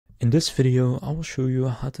In this video, I will show you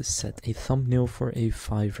how to set a thumbnail for a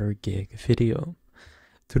Fiverr gig video.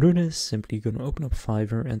 To do this, simply gonna open up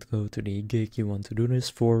Fiverr and go to the gig you want to do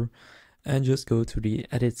this for, and just go to the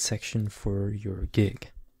edit section for your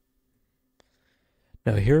gig.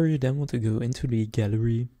 Now here you then want to go into the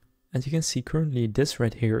gallery, and you can see currently this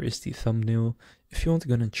right here is the thumbnail. If you want to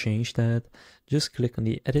gonna change that, just click on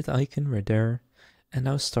the edit icon right there, and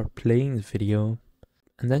now start playing the video.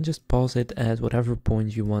 And then just pause it at whatever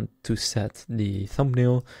point you want to set the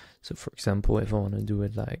thumbnail. So for example, if I want to do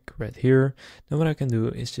it like right here, then what I can do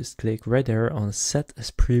is just click right there on set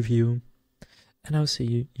as preview. And I'll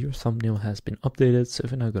see your thumbnail has been updated. So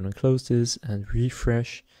if I'm now going to close this and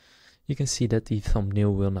refresh, you can see that the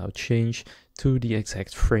thumbnail will now change to the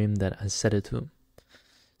exact frame that I set it to.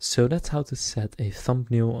 So that's how to set a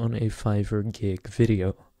thumbnail on a Fiverr gig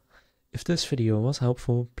video. If this video was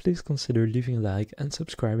helpful, please consider leaving a like and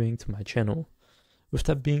subscribing to my channel. With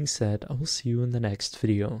that being said, I will see you in the next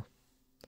video.